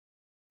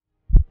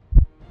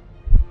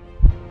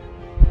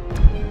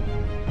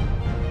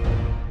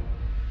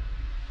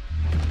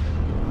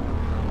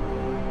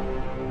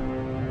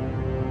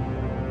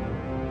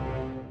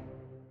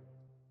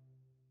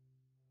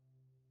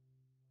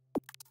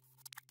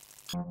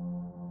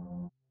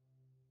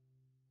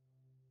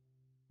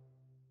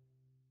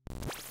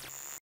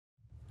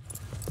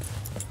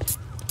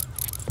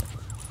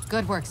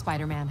Good work,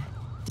 Spider-Man.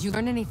 Did you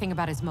learn anything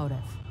about his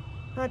motive?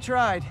 I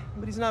tried,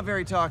 but he's not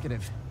very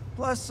talkative.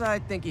 Plus, I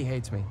think he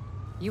hates me.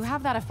 You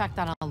have that effect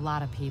on a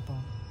lot of people.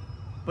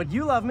 But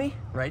you love me,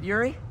 right,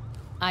 Yuri?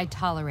 I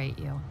tolerate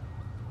you.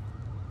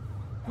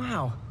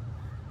 Wow.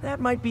 That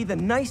might be the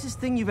nicest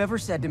thing you've ever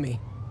said to me.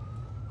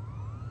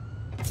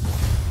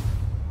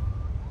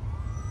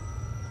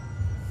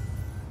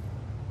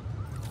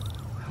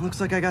 Looks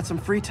like I got some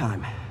free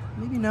time.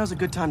 Maybe now's a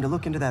good time to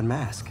look into that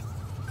mask.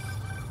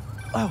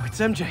 Oh, it's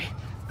MJ.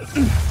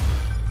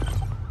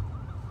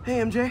 Hey,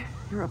 MJ.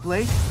 You're up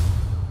late?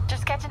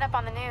 Just catching up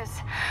on the news.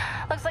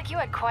 Looks like you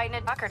had quite an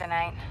adventure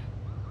tonight.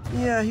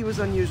 Yeah, he was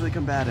unusually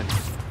combative.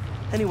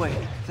 Anyway,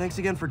 thanks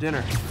again for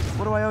dinner.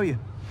 What do I owe you?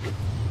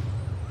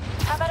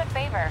 How about a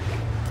favor?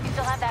 You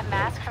still have that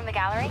mask from the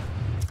gallery?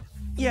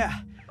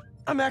 Yeah.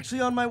 I'm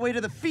actually on my way to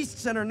the Feast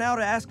Center now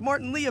to ask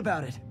Martin Lee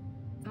about it.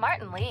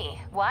 Martin Lee?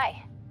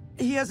 Why?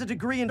 He has a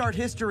degree in art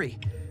history.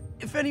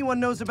 If anyone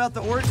knows about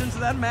the origins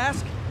of that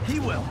mask, he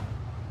will.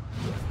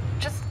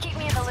 Just keep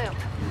me in the loop.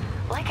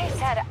 Like I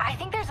said, I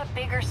think there's a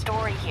bigger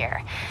story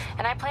here,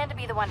 and I plan to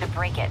be the one to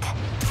break it.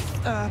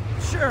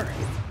 Sure.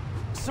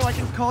 So I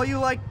can call you,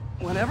 like,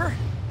 whenever?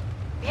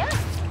 Yeah,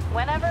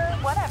 whenever,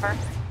 whatever.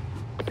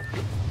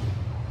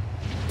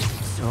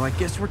 So I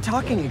guess we're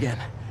talking again.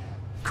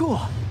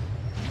 Cool.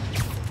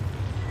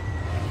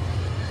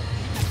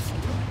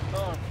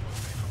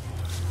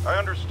 I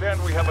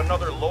understand we have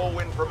another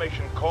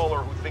low-information caller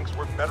who thinks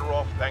we're better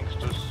off thanks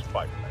to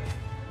Spider-Man.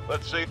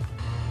 Let's see.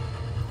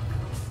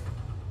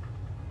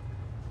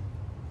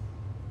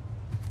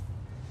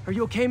 Are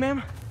you okay,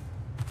 ma'am?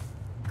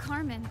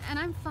 Carmen, and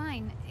I'm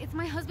fine. It's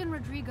my husband,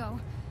 Rodrigo.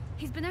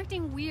 He's been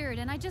acting weird,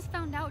 and I just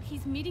found out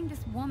he's meeting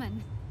this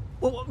woman.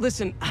 Well,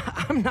 listen,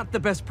 I'm not the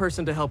best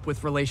person to help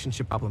with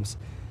relationship problems.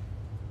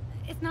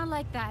 It's not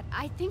like that.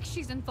 I think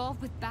she's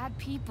involved with bad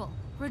people.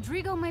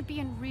 Rodrigo might be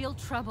in real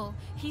trouble.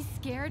 He's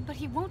scared, but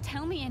he won't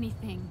tell me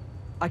anything.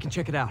 I can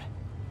check it out.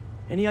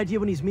 Any idea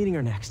when he's meeting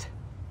her next?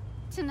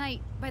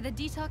 Tonight, by the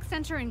detox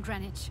center in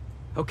Greenwich.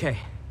 Okay.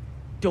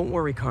 Don't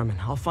worry, Carmen.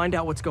 I'll find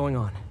out what's going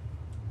on.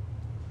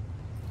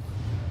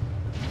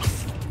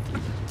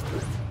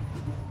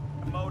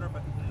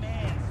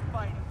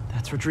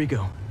 That's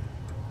Rodrigo.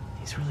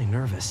 He's really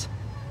nervous.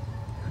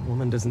 That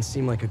woman doesn't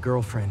seem like a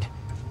girlfriend.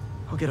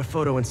 I'll get a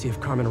photo and see if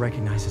Carmen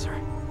recognizes her.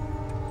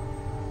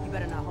 You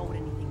better not hold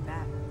anything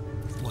back.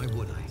 Why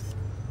would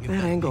I?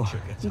 That angle.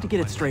 Need to get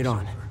it straight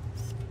on.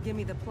 Give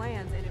me the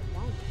plans and it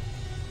won't.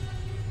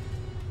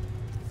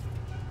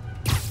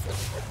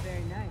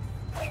 Very nice.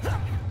 Hey,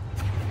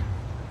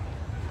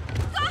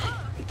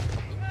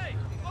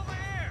 over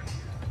here!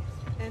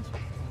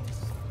 Interesting.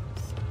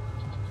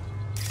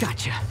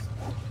 Gotcha.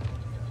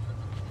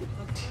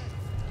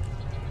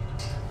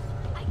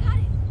 I got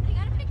it! I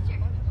got a picture!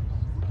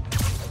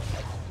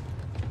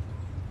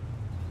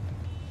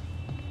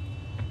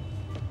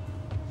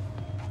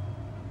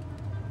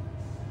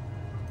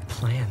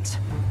 Plans.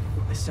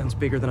 This sounds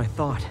bigger than I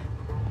thought.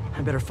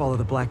 I better follow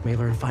the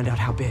blackmailer and find out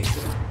how big.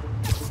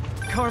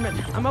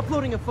 Carmen, I'm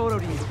uploading a photo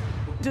to you.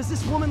 Does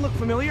this woman look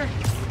familiar?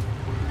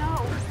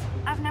 No,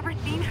 I've never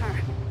seen her.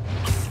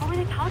 What were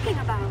they talking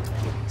about?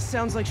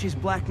 Sounds like she's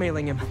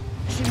blackmailing him.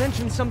 She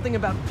mentioned something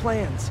about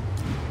plans.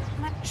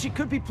 She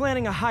could be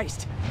planning a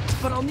heist,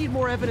 but I'll need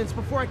more evidence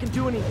before I can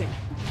do anything.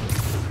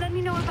 Let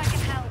me know if I can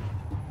help.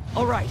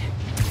 All right.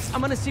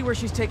 I'm gonna see where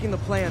she's taking the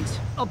plans.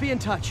 I'll be in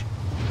touch.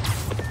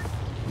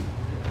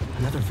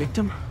 Another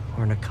victim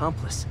or an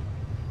accomplice?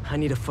 I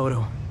need a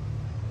photo.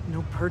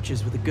 No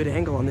perches with a good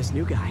angle on this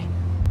new guy.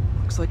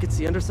 Looks like it's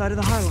the underside of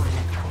the High Line.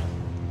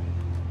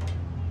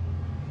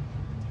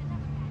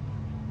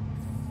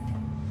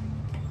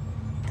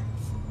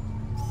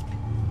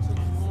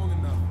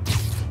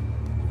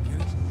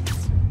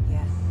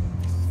 Yes.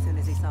 As soon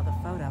as he saw the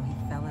photo, he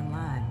fell in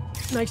line.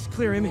 Nice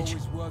clear image.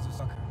 Always was a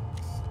sucker.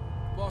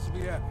 Boss will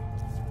be happy.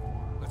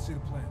 Let's see the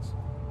plans.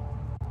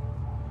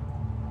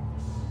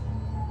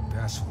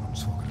 That's what I'm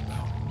talking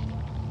about.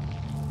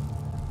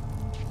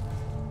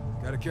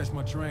 Gotta catch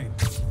my train.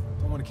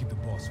 Don't want to keep the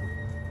boss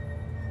waiting.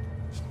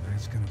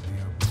 That's gonna be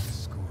our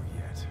biggest score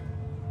yet.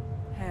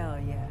 Hell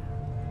yeah.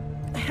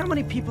 How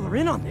many people are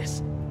in on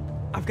this?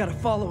 I've got to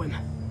follow him.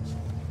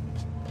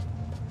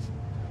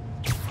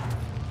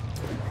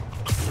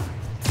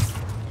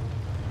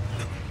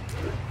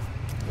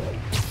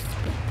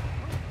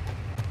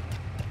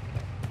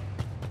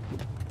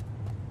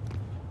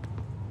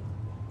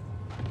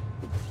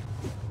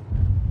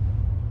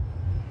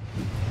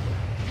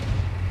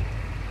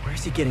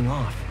 Where's he getting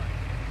off?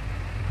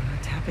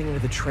 Tapping into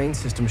the train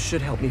system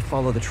should help me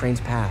follow the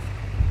train's path.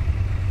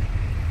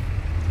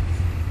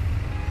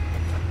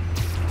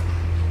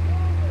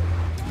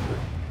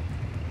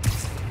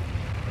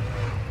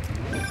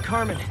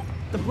 Carmen,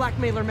 the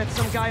blackmailer met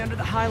some guy under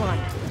the High Line.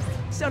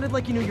 Sounded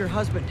like you knew your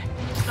husband.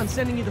 I'm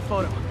sending you the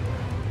photo.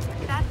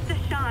 That's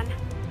Deshaun,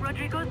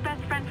 Rodrigo's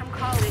best friend from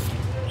college.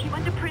 He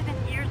went to prison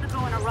years ago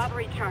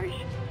robbery charge.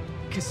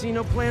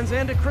 Casino plans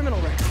and a criminal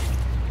record.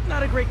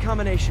 Not a great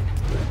combination.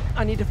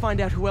 I need to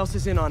find out who else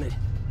is in on it.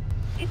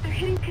 If they're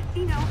hitting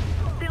casino,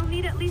 they'll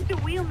need at least a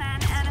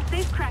wheelman and a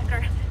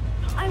safecracker.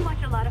 I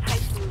watch a lot of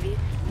heist movies.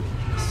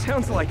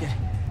 Sounds like it.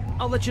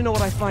 I'll let you know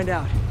what I find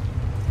out.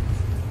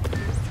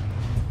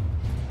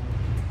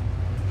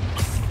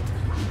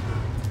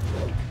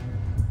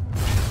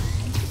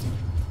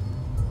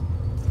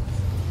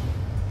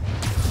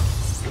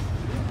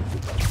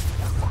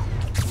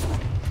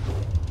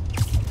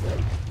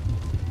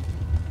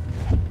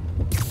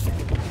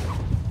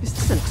 Is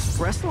this an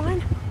express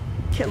line?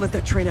 Can't let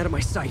that train out of my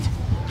sight.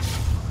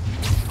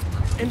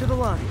 End of the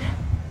line.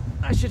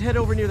 I should head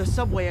over near the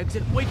subway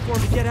exit, wait for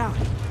him to get out.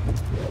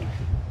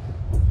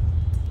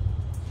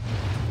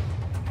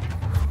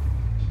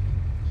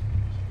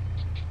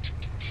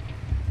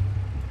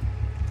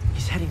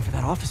 He's heading for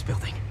that office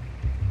building.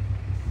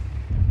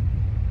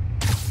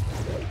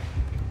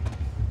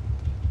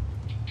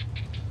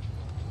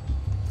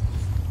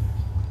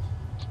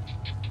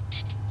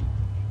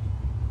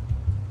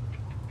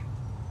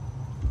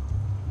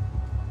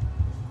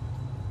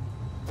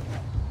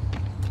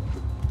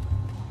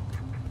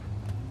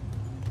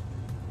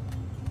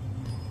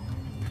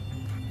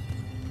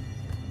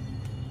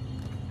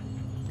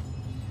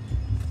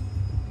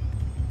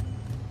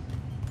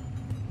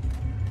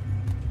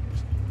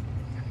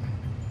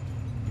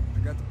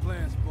 I got the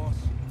plans, boss.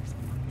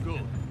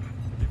 Good.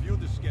 Review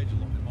the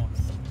schedule on the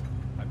monitor.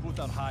 I put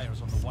our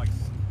hires on the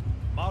whiteboard.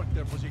 Mark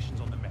their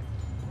positions on the map.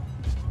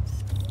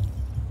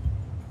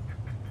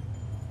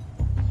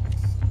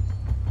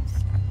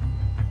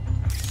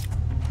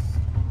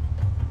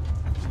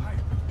 Hi,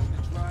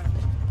 the drive.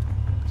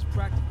 It's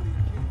practically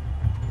a kid.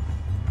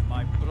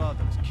 My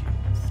brother's kid.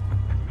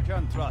 We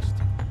can't trust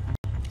him.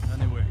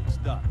 Anyway, it's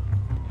done.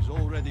 He's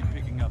already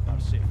picking up our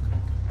safe cracker.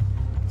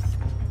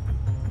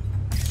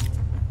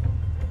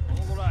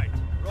 All right,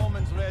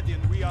 Roman's ready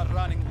and we are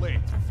running late.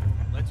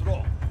 Let's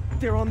roll.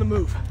 They're on the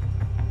move.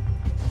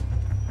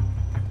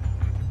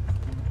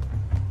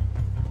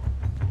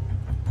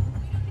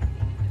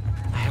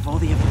 I have all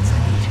the evidence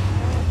I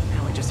need.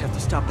 Now I just have to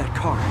stop that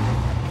car.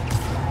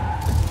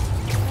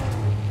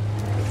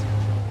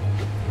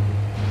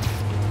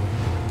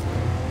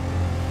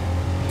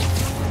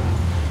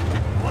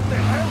 What the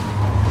hell?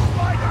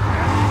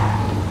 Spider-Man!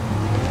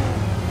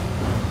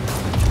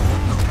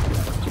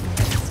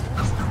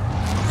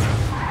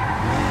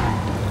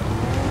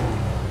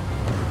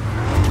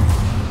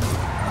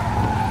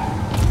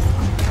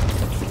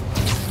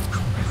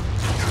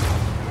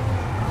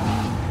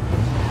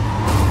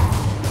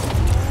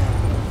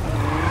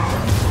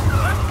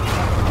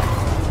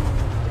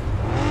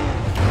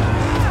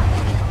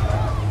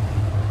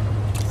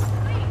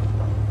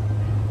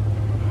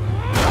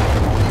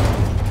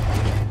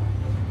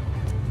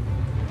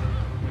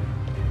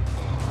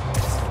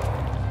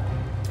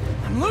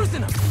 I'm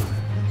losing him!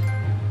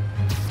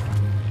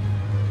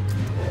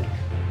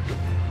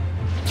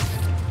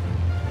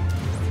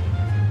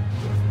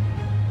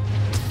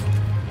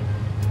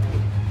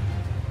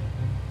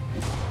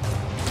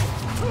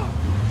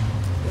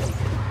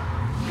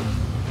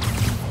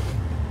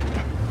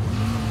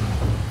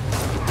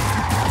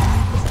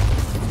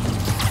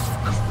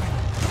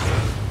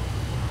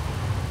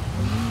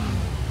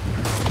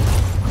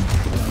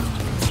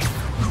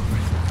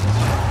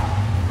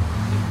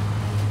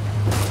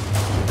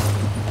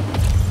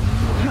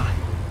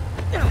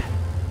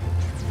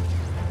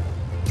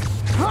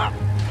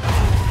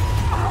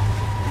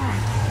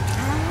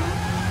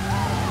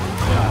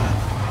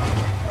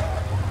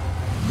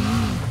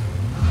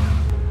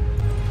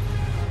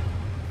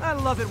 I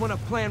love it when a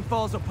plan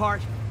falls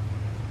apart.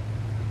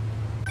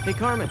 Hey,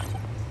 Carmen.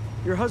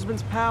 Your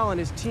husband's pal and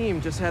his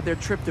team just had their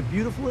trip to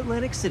beautiful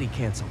Atlantic City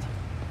canceled.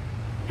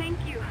 Thank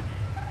you.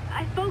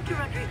 I spoke to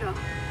Rodrigo.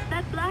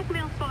 That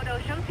blackmail photo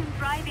shows him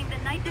driving the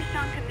night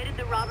Deshawn committed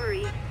the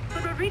robbery.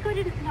 But Rodrigo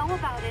didn't know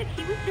about it.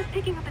 He was just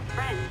picking up his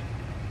friend.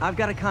 I've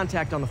got a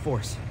contact on the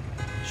force.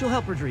 She'll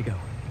help Rodrigo,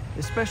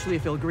 especially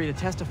if he'll agree to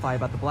testify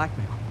about the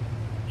blackmail.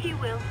 He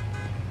will.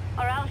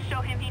 Or I'll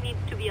show him he needs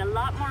to be a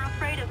lot more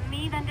afraid of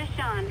me than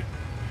Deshawn.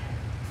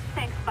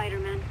 Thanks,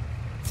 Spider-Man.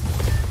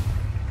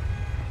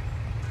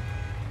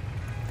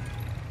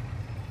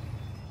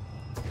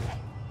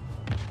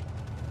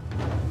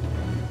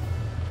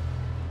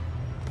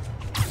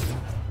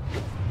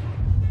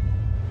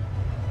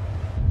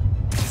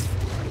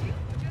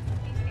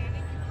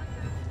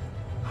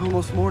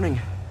 Almost morning.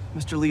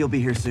 Mr. Lee will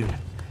be here soon.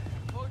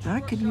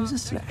 I could use a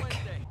snack.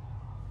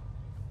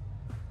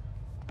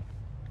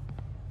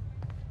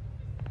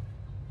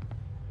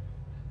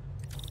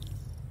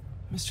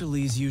 Mr.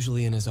 Lee's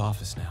usually in his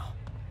office now.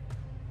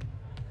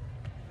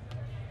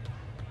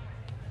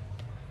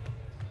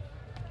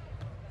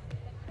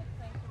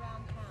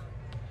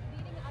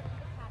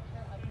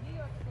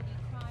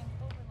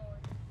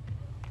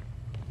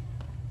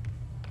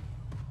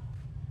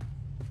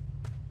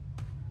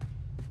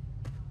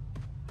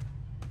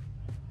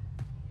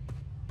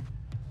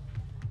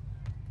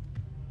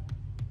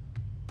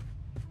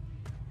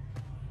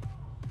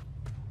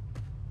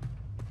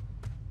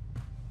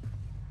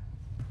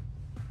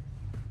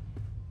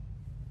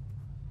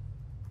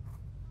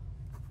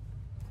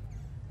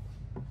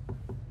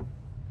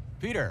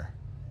 Peter,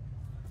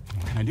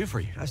 what can I do for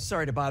you? I'm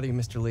sorry to bother you,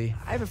 Mr. Lee.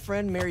 I have a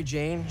friend, Mary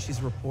Jane. She's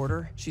a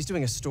reporter. She's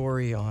doing a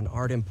story on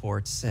art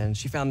imports, and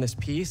she found this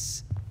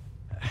piece.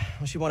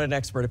 Well, she wanted an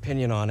expert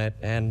opinion on it,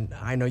 and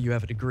I know you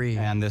have a degree.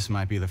 And this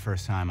might be the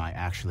first time I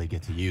actually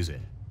get to use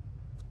it.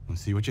 Let's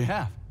see what you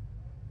have.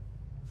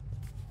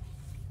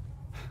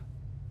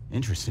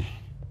 Interesting.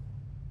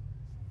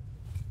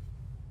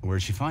 Where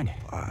did she find it?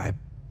 I'm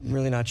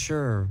really not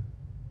sure.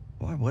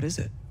 Why, what is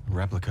it? A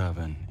replica of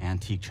an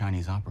antique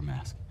Chinese opera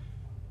mask.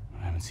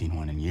 I haven't seen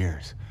one in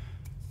years.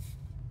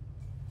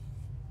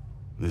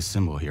 This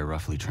symbol here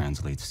roughly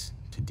translates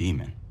to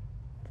demon.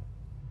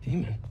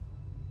 Demon?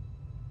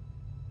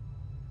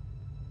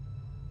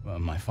 Well,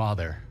 my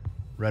father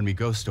read me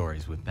ghost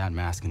stories with that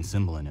mask and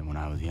symbol in it when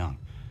I was young.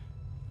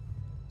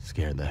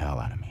 Scared the hell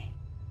out of me.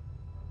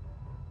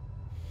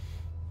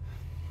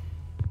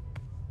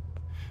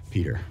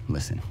 Peter,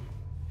 listen.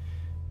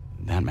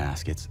 That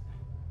mask, it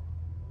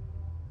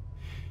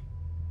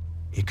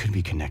could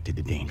be connected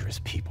to dangerous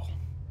people.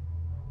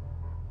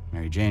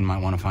 Mary Jane might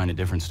want to find a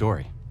different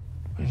story.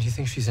 Do you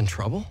think she's in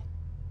trouble?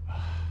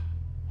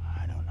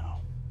 I don't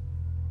know.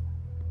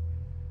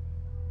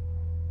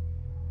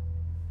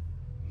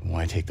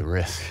 Why take the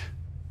risk?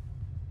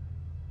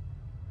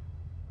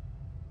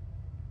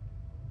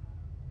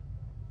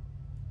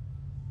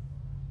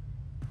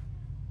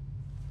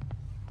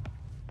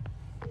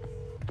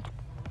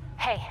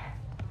 Hey.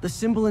 The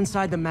symbol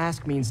inside the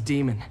mask means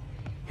demon.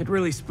 It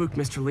really spooked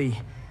Mr. Lee.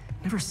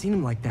 Never seen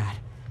him like that.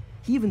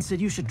 He even said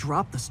you should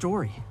drop the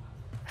story.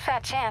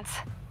 Fat chance.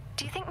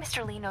 Do you think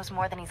Mr. Lee knows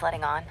more than he's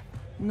letting on?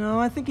 No,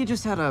 I think he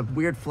just had a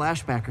weird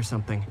flashback or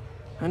something.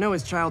 I know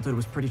his childhood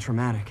was pretty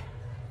traumatic.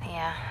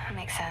 Yeah,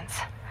 makes sense.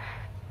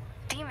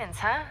 Demons,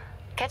 huh?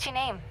 Catchy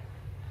name.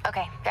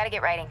 Okay, gotta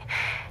get writing.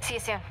 See you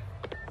soon.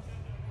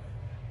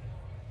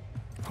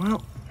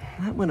 Well,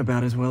 that went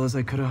about as well as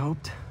I could have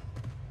hoped.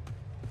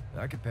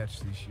 I could patch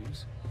these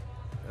shoes.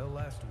 They'll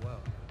last a while.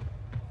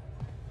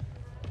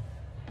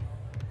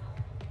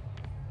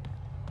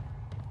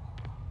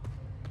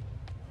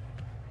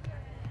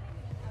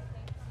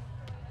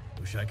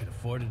 Wish I could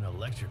afford an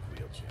electric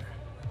wheelchair.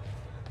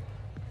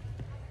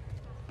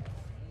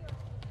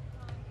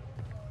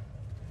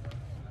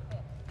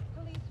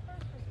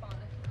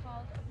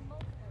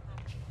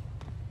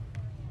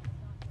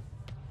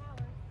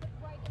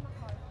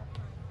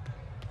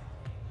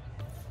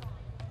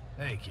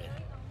 Hey, kid.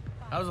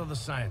 How's all the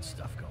science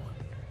stuff going?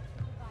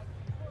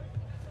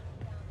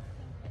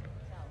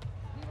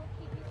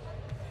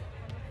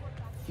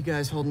 You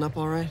guys holding up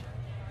all right?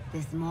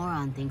 This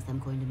moron thinks I'm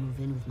going to move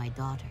in with my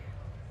daughter.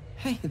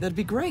 Hey, that'd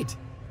be great.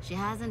 She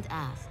hasn't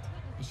asked,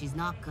 and she's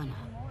not gonna.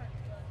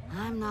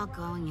 I'm not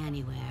going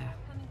anywhere.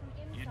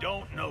 You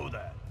don't know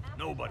that.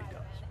 Nobody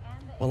does.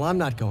 Well, I'm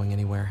not going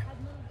anywhere.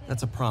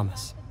 That's a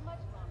promise.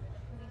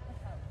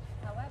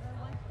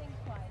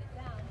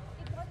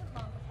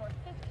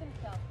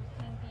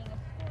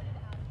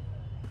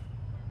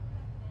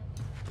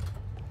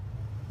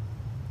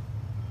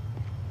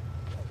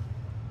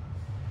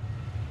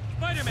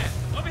 Spider-Man,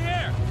 over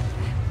here!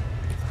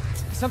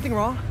 Something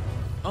wrong?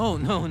 Oh,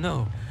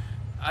 no.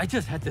 I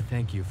just had to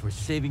thank you for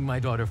saving my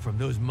daughter from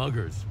those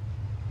muggers.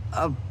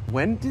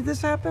 When did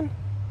this happen?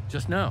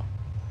 Just now.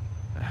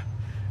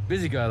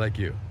 Busy guy like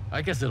you.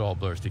 I guess it all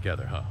blurs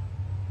together, huh?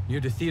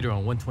 Near the theater on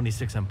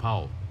 126 and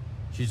Powell.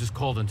 She just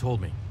called and told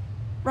me.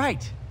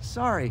 Right.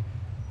 Sorry.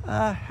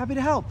 Happy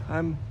to help.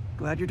 I'm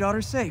glad your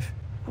daughter's safe.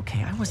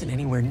 Okay, I wasn't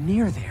anywhere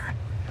near there.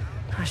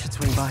 I should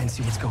swing by and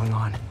see what's going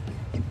on.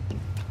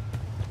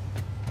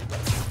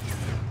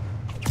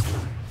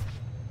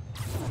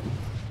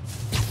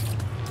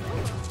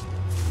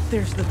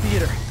 There's the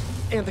theater,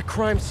 and the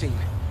crime scene.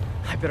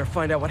 I better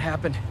find out what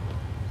happened.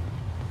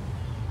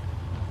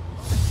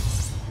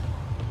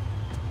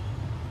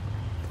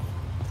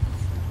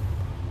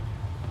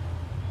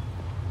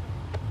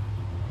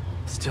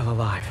 Still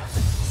alive.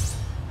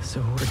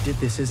 So whoever did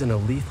this isn't a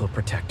lethal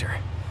protector.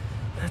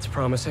 That's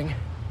promising.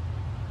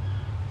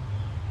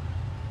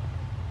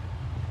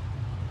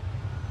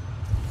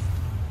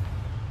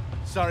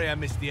 Sorry I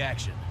missed the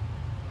action.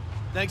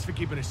 Thanks for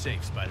keeping us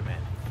safe,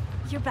 Spider-Man.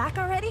 You're back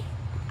already?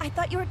 I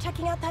thought you were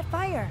checking out that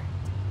fire.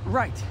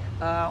 Right.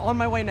 On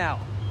my way now.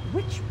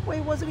 Which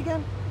way was it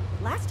again?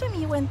 Last time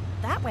you went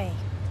that way.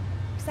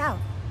 South.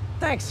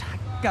 Thanks.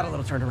 I got a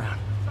little turned around.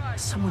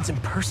 Someone's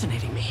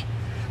impersonating me.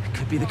 It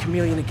could be the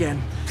chameleon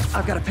again.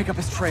 I've got to pick up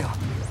his trail.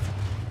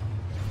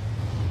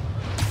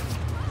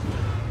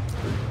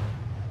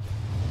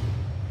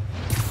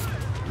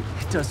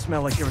 It does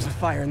smell like there was a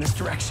fire in this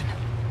direction.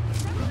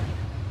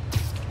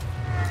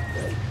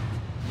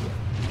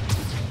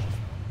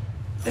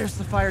 There's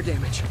the fire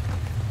damage.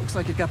 Looks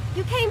like it got...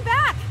 You came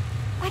back!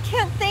 I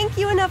can't thank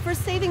you enough for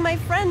saving my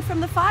friend from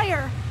the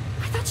fire.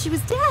 I thought she was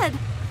dead.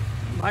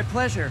 My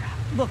pleasure.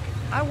 Look,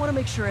 I want to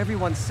make sure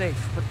everyone's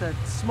safe, but the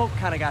smoke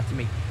kind of got to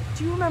me.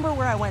 Do you remember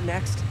where I went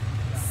next?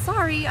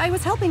 Sorry, I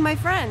was helping my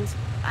friend.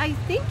 I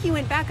think you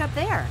went back up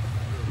there.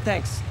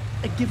 Thanks.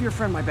 Give your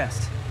friend my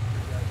best.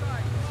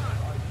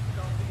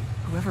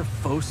 Whoever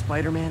faux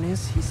Spider-Man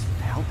is, he's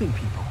helping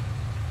people.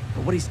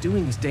 But what he's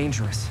doing is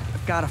dangerous.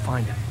 I've got to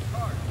find him.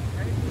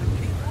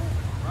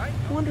 I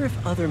wonder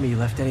if other me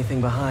left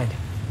anything behind.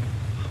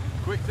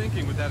 Quick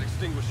thinking with that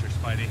extinguisher,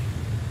 Spidey.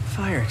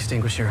 Fire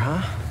extinguisher,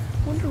 huh?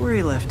 Wonder where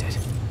he left it.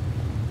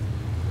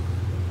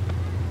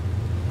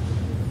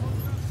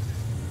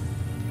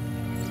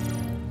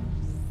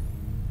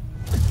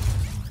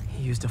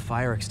 He used a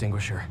fire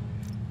extinguisher.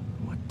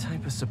 What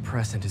type of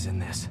suppressant is in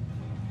this?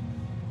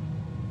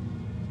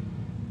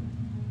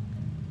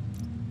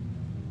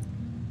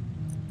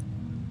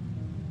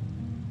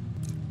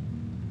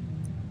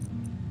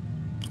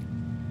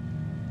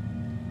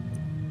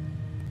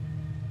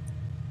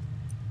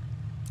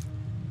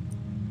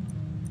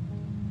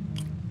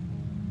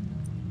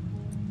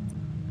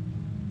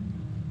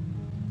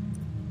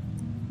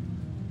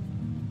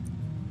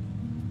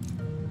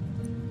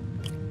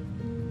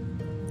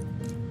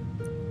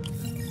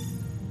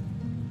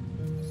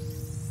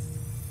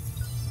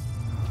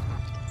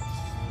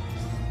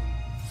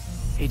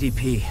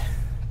 ADP.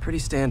 Pretty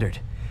standard.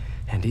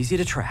 And easy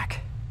to track.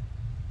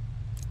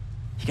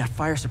 He got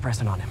fire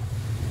suppressant on him.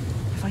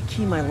 If I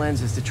key my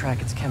lenses to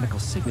track its chemical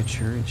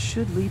signature, it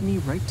should lead me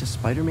right to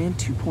Spider-Man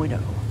 2.0.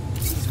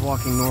 He's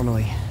walking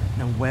normally.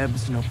 No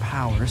webs, no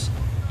powers.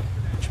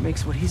 Which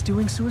makes what he's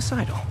doing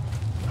suicidal.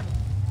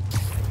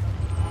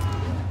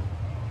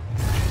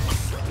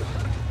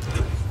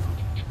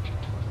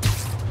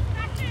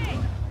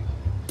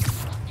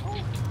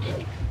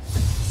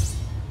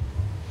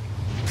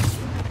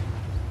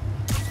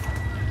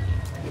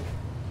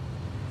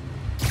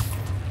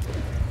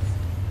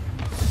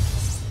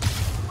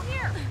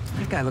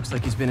 Guy looks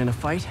like he's been in a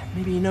fight.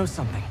 Maybe he knows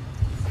something.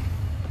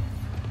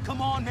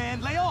 Come on,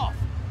 man, lay off!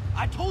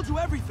 I told you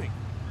everything.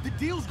 The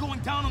deal's going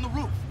down on the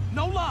roof.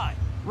 No lie.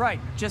 Right,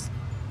 just...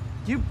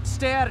 you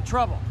stay out of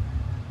trouble.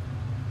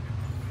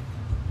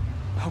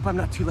 Hope I'm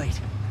not too late.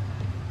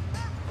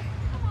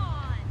 Come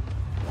on!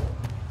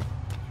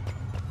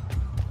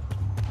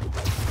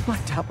 My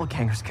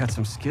doppelganger's got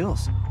some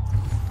skills.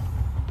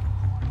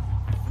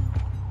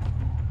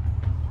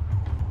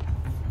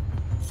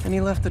 And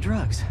he left the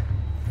drugs.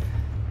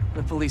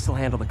 The police will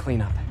handle the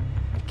cleanup.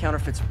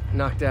 Counterfeit's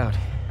knocked out,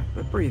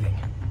 but breathing.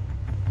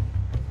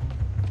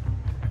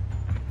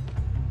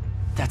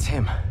 That's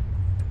him.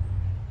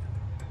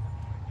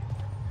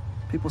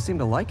 People seem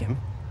to like him.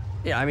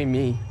 Yeah, I mean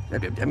me.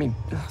 I mean,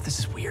 this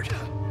is weird.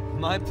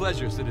 My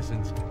pleasure,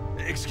 citizens.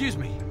 Excuse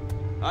me.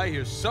 I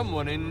hear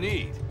someone in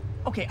need.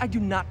 Okay, I do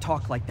not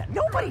talk like that.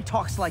 Nobody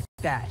talks like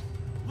that.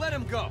 Let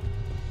him go.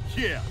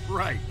 Yeah,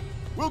 right.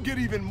 We'll get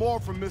even more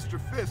from Mr.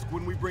 Fisk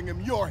when we bring him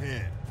your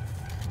head.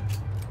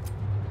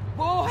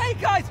 Whoa, hey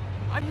guys!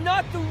 I'm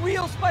not the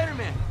real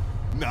Spider-Man!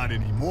 Not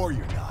anymore,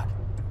 you're not.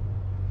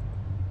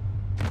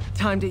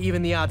 Time to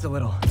even the odds a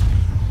little.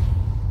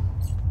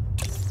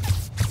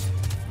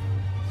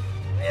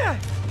 Yeah.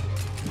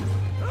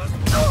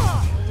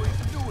 Always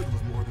do it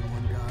with more than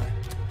one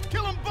guy.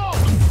 Kill them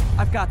both!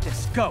 I've got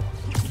this. Go.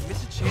 You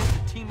miss a chance to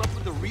team up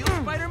with the real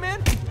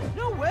Spider-Man?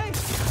 No way!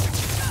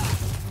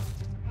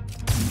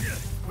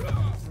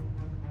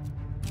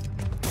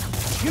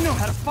 You know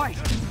how to fight!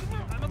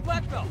 I'm a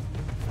black belt.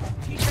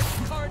 Teach at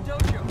the car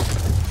dojo.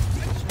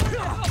 I just wanted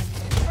to help.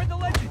 Spread the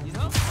legend, you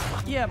know?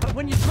 Yeah, but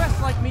when you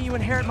dress like me, you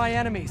inherit my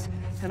enemies.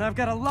 And I've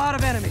got a lot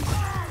of enemies.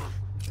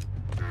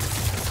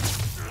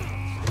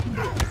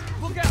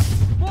 Look out!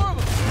 More of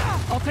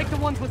them! I'll take the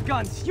ones with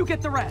guns. You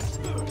get the rest.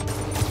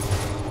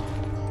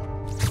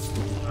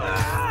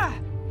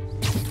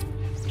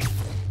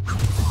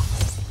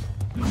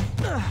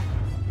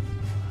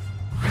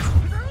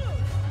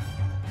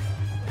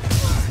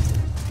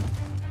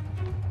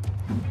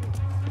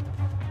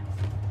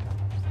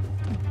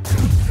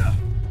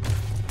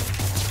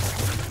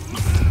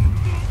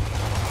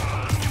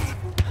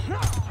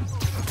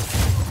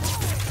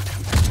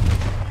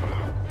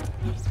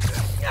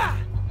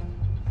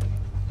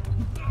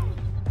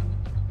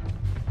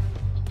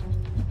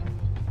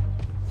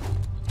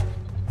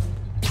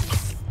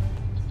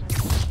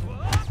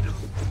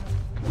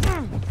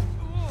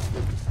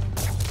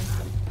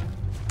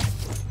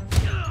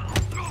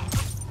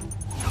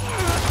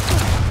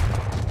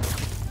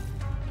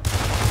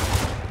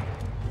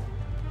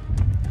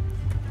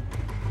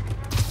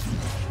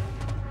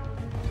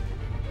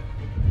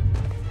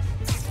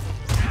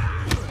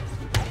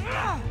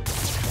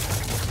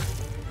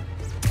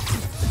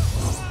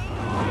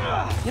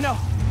 You know,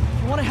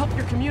 if you want to help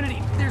your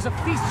community, there's a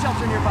feast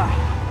shelter nearby.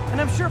 And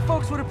I'm sure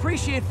folks would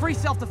appreciate free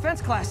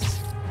self-defense classes.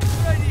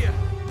 Good idea.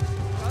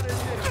 How does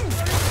it?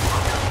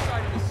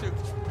 Outside of the suit.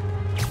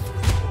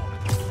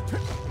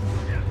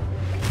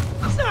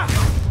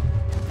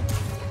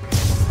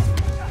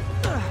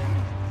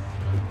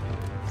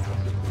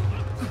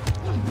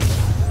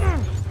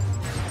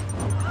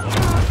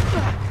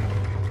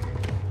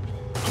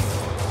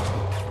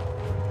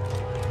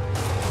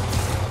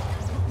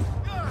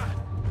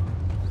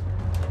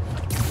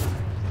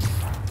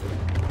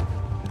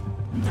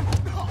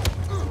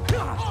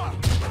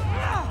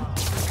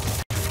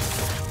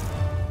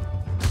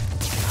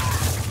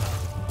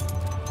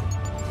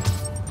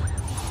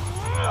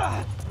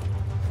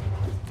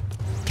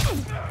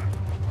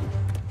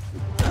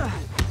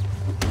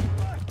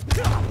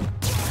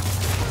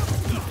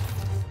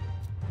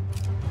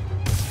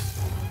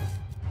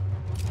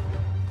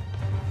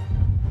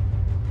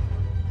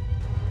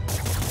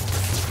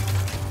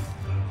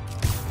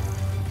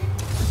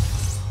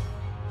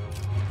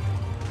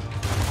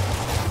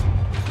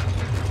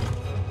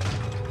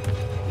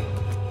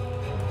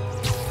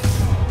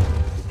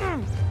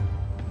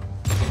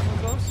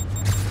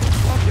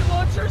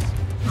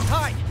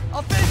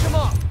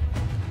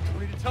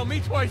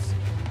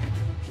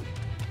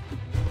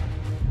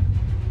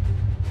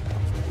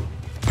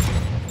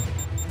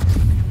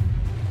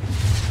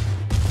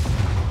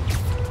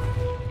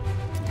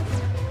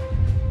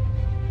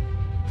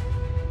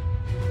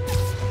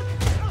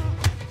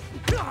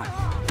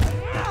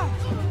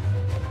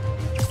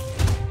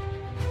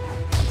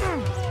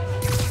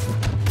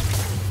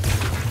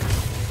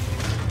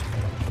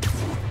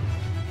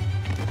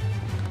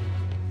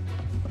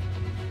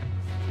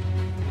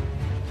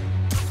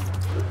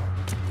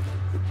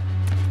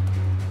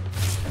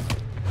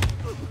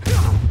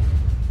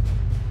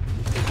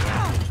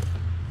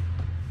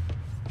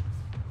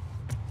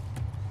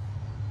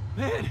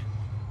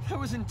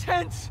 was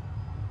intense.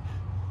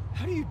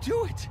 How do you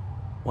do it?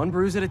 One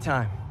bruise at a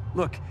time.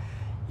 Look,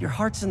 your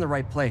heart's in the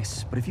right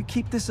place, but if you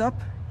keep this up,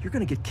 you're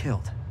gonna get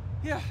killed.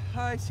 Yeah,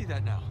 I see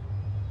that now.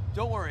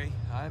 Don't worry,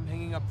 I'm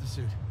hanging up the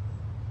suit.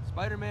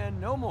 Spider-Man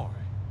no more.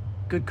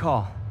 Good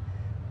call.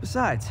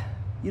 Besides,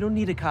 you don't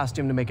need a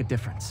costume to make a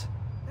difference.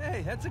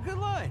 Hey, that's a good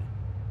line.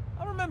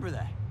 I'll remember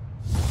that.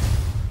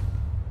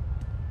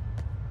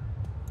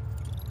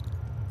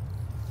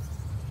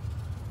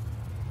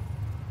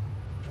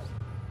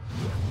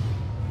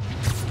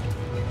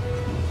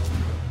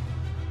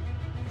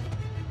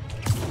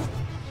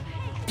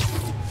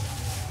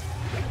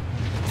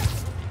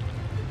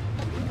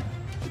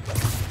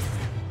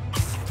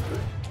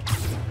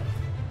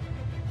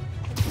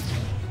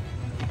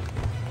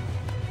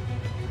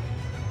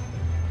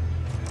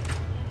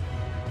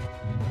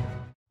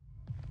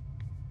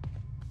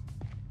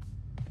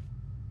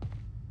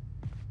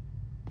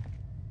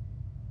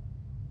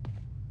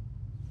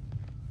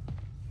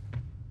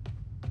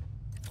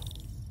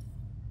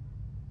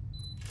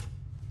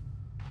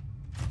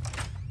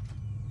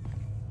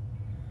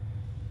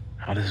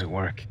 How does it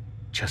work?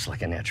 Just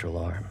like a natural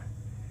arm.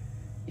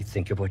 You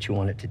think of what you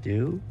want it to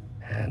do,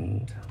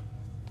 and...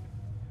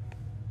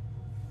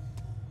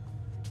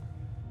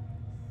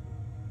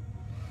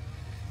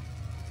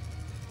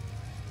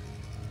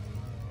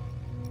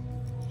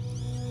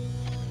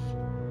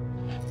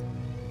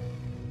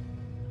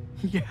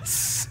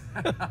 Yes.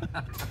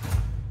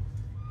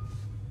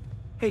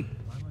 Hey,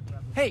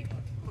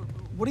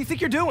 what do you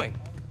think you're doing?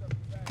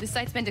 This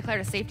site's been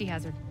declared a safety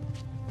hazard.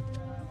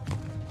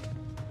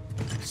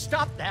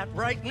 Stop that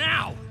right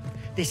now!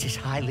 This is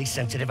highly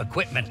sensitive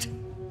equipment.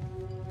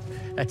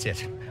 That's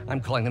it.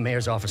 I'm calling the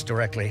mayor's office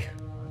directly.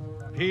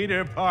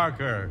 Peter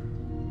Parker,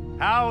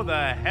 how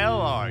the hell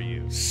are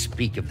you?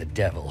 Speak of the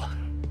devil.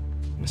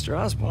 Mr.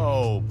 Osborn.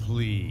 Oh,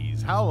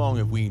 please. How long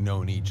have we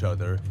known each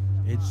other?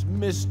 It's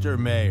Mr.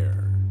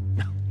 Mayor.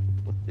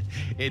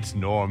 It's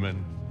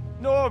Norman.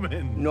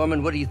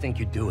 Norman, what do you think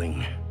you're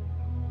doing?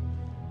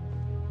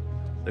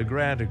 The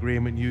grant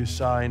agreement you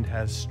signed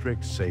has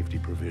strict safety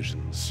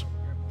provisions.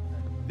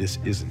 This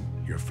isn't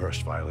your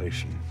first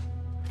violation.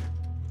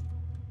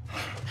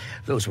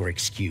 Those were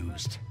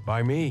excused.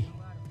 By me.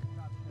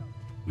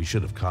 We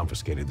should have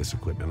confiscated this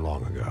equipment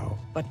long ago.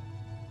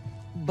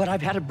 But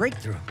I've had a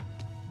breakthrough.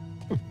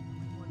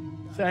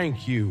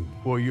 Thank you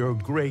for your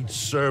great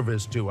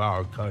service to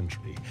our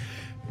country.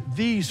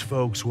 These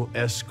folks will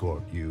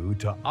escort you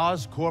to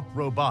Oscorp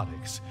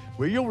Robotics,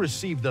 where you'll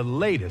receive the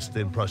latest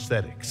in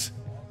prosthetics.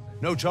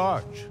 No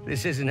charge.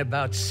 This isn't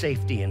about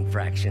safety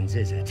infractions,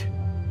 is it?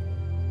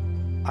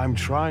 I'm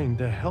trying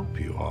to help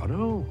you,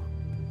 Otto.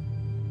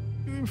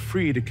 You're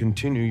free to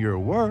continue your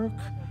work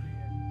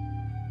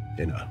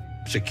in a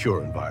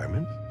secure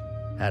environment.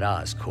 At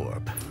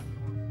Oscorp.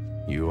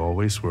 You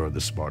always were the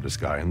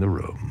smartest guy in the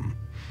room.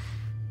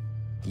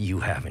 You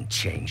haven't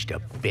changed a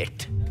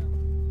bit.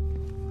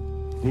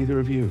 Neither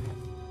of you.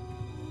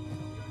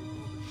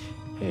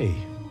 Hey,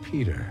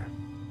 Peter.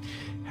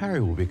 Harry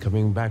will be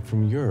coming back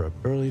from Europe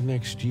early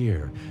next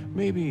year.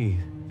 Maybe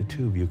the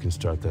two of you can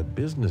start that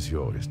business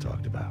you always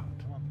talked about.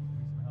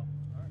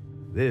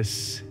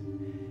 This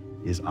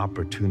is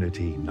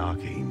opportunity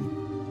knocking.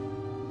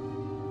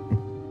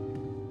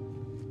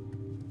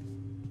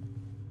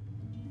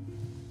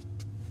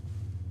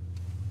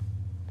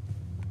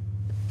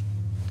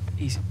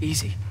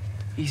 Easy.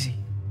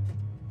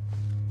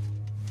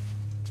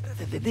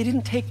 They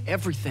didn't take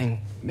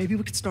everything. Maybe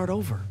we could start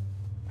over.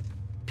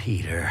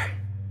 Peter,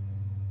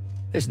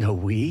 there's no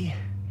we.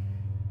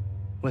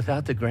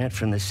 Without the grant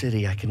from the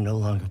city, I can no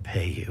longer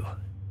pay you.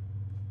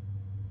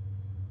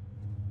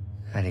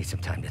 I need some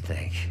time to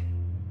think.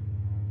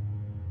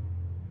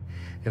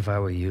 If I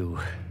were you,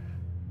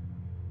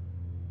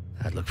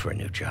 I'd look for a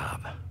new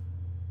job.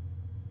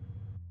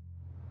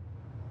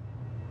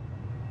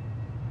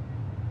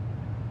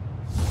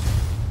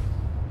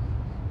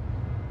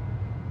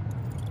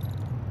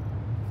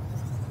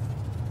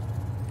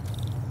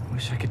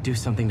 Wish I could do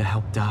something to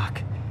help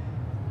Doc.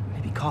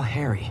 Maybe call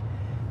Harry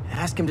and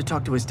ask him to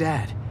talk to his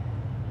dad.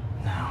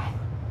 No.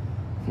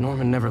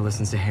 Norman never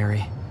listens to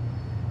Harry.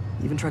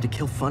 He even tried to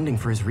kill funding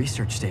for his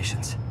research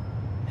stations.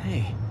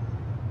 Hey,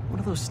 one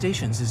of those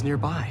stations is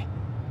nearby.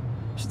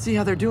 Should see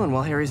how they're doing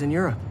while Harry's in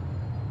Europe.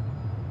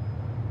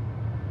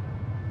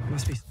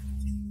 Must be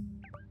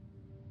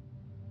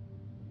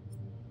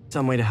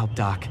some way to help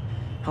Doc.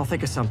 I'll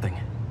think of something.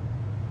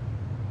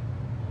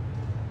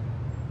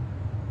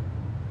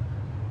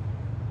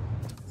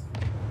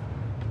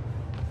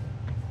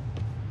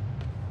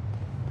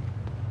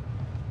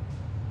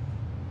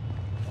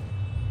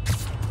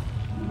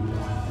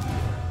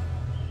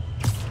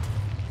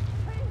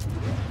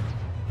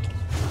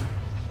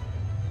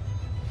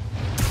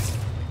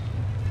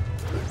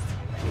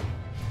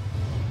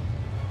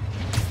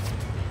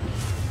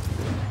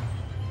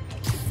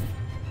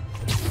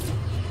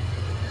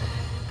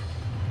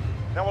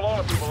 Now, a lot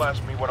of people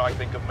ask me what I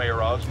think of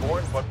Mayor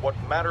Osborn, but what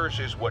matters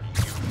is what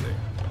you think.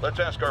 Let's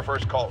ask our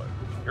first caller.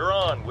 You're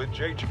on with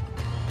JJ.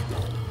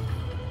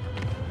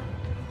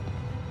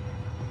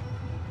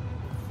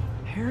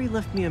 Harry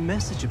left me a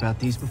message about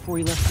these before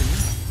he left for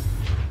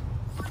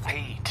me.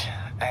 Pete,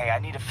 hey, I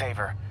need a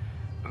favor.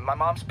 My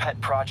mom's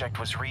pet project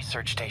was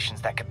research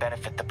stations that could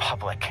benefit the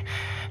public.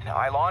 Now,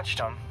 I launched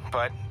them,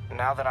 but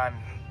now that I'm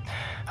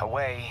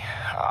away,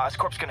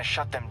 Oscorp's gonna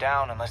shut them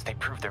down unless they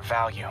prove their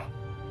value.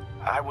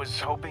 I was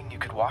hoping you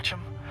could watch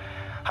them.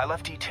 I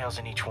left details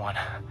in each one.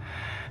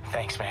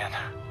 Thanks, man.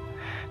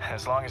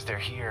 As long as they're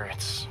here,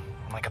 it's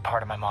like a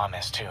part of my mom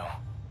is, too.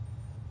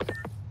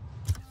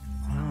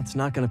 Well, it's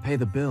not gonna pay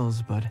the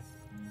bills, but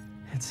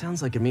it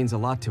sounds like it means a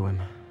lot to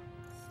him.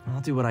 I'll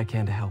do what I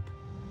can to help.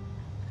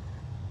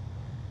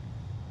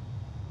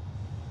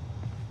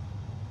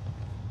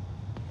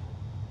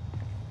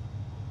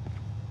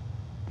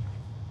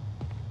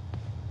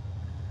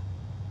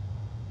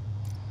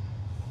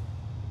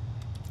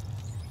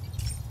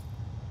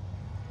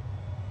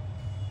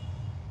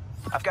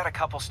 I've got a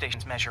couple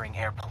stations measuring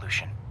air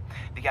pollution.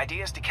 The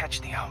idea is to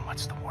catch the,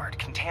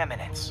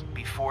 contaminants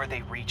before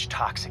they reach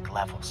toxic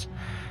levels.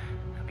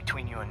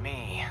 Between you and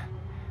me,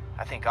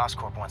 I think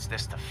Oscorp wants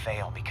this to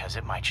fail because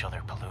it might show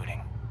they're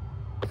polluting.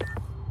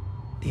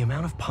 The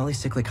amount of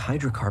polycyclic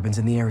hydrocarbons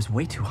in the air is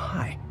way too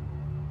high.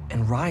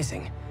 And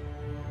rising.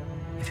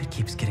 If it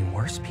keeps getting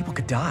worse, people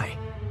could die.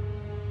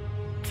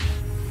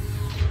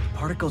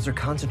 Particles are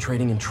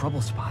concentrating in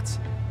trouble spots,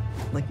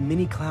 like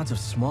mini clouds of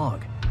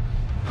smog.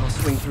 I'll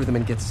swing through them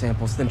and get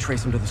samples, then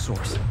trace them to the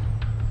source.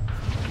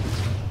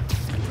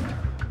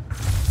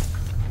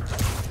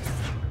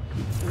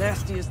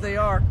 Nasty as they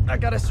are, I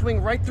gotta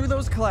swing right through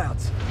those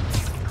clouds.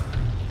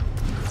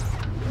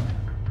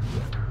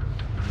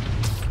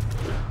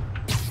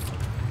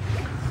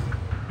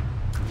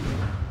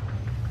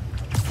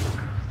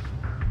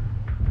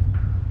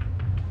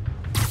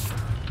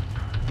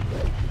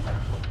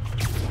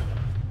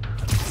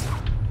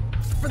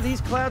 For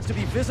these clouds to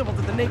be visible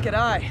to the naked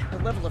eye, the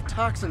level of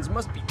toxins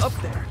must be up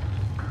there.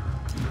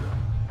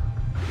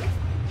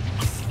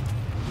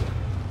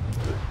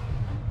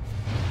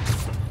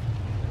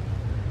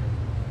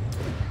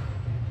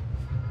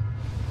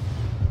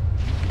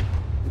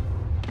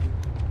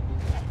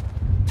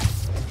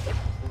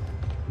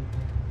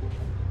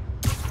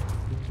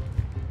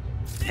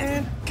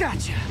 And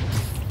gotcha!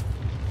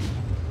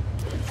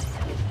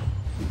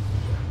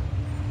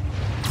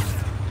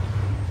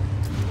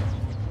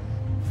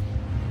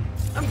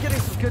 I'm getting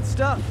some good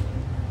stuff.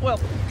 Well,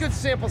 good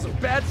samples of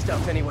bad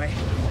stuff, anyway.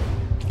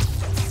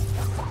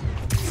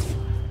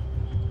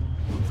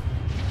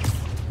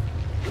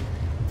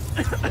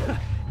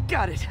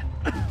 Got it.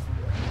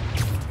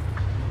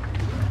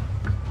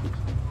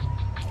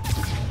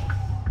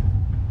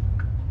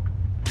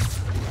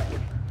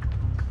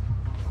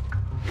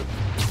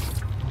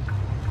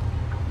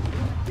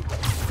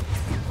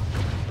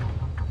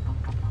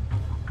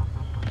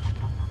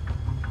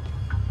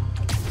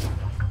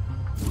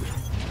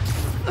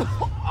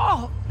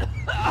 Oh!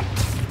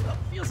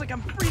 Feels like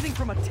I'm breathing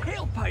from a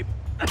tailpipe.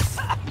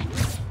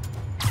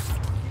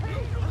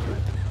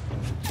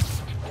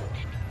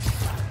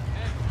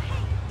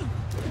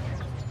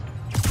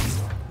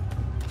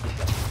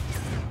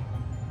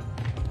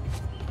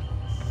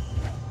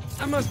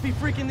 I must be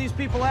freaking these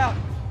people out.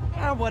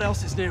 What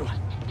else is new?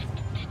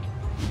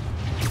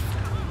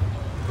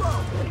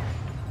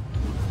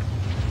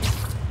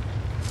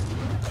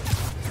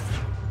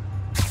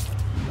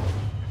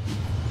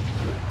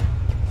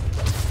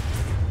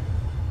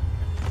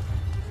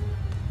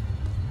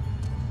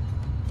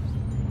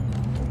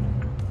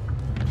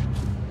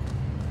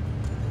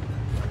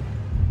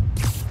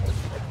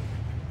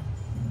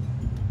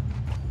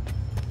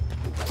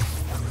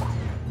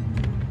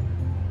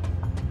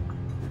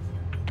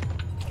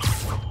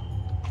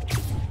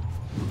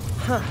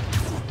 Huh.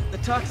 The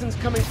toxin's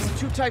coming from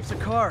 2 types of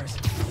cars,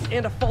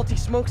 and a faulty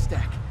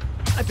smokestack.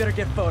 I better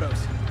get photos.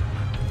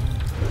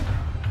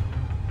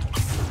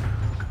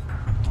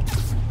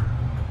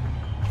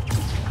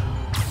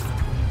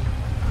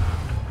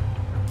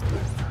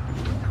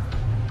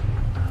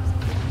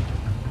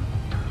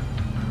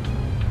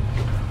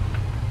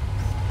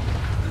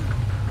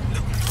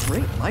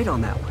 Great light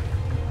on that one.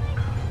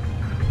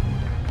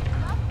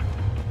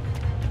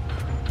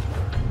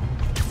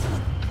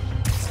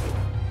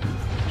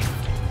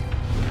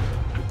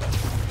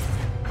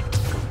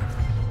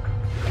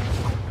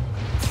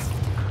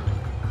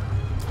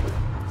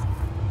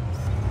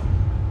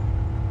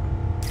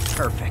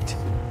 Perfect.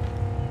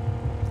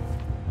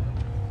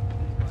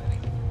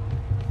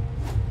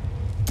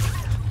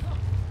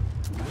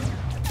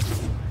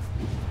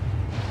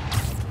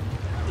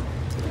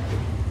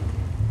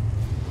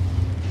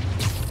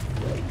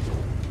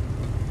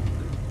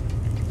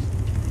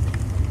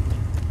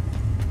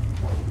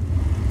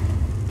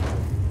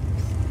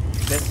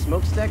 Best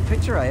smokestack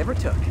picture I ever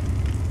took.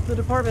 The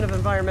Department of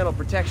Environmental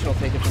Protection will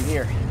take it from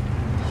here.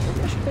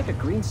 Maybe I should make a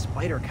green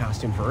spider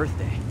costume for Earth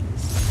Day.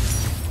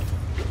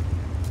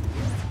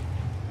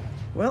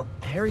 Well,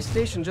 Harry's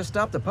station just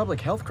stopped a public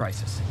health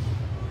crisis.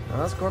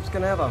 Oscorp's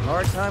gonna have a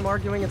hard time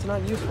arguing it's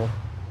not useful.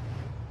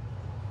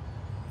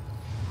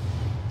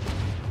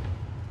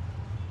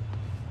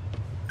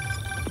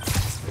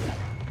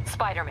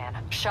 Spider-Man,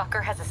 Shocker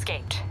has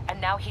escaped,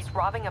 and now he's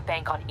robbing a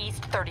bank on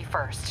East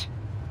 31st.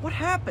 What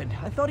happened?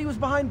 I thought he was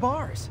behind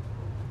bars.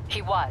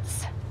 He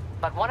was,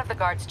 but one of the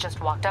guards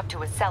just walked up to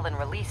his cell and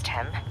released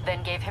him,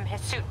 then gave him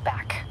his suit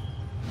back.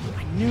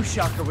 I knew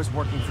Shocker was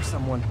working for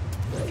someone.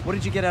 What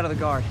did you get out of the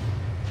guard?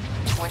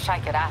 Wish I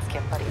could ask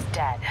him, but he's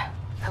dead.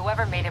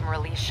 Whoever made him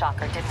release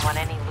Shocker didn't want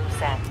any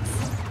loose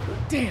ends.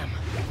 Damn!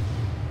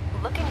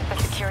 Looking at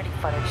the security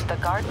footage, the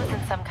guard was in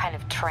some kind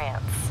of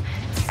trance.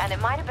 And it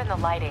might have been the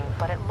lighting,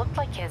 but it looked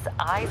like his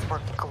eyes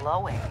were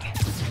glowing.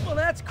 Well,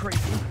 that's creepy.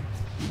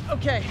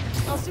 Okay,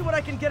 I'll see what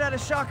I can get out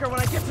of Shocker when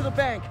I get to the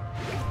bank.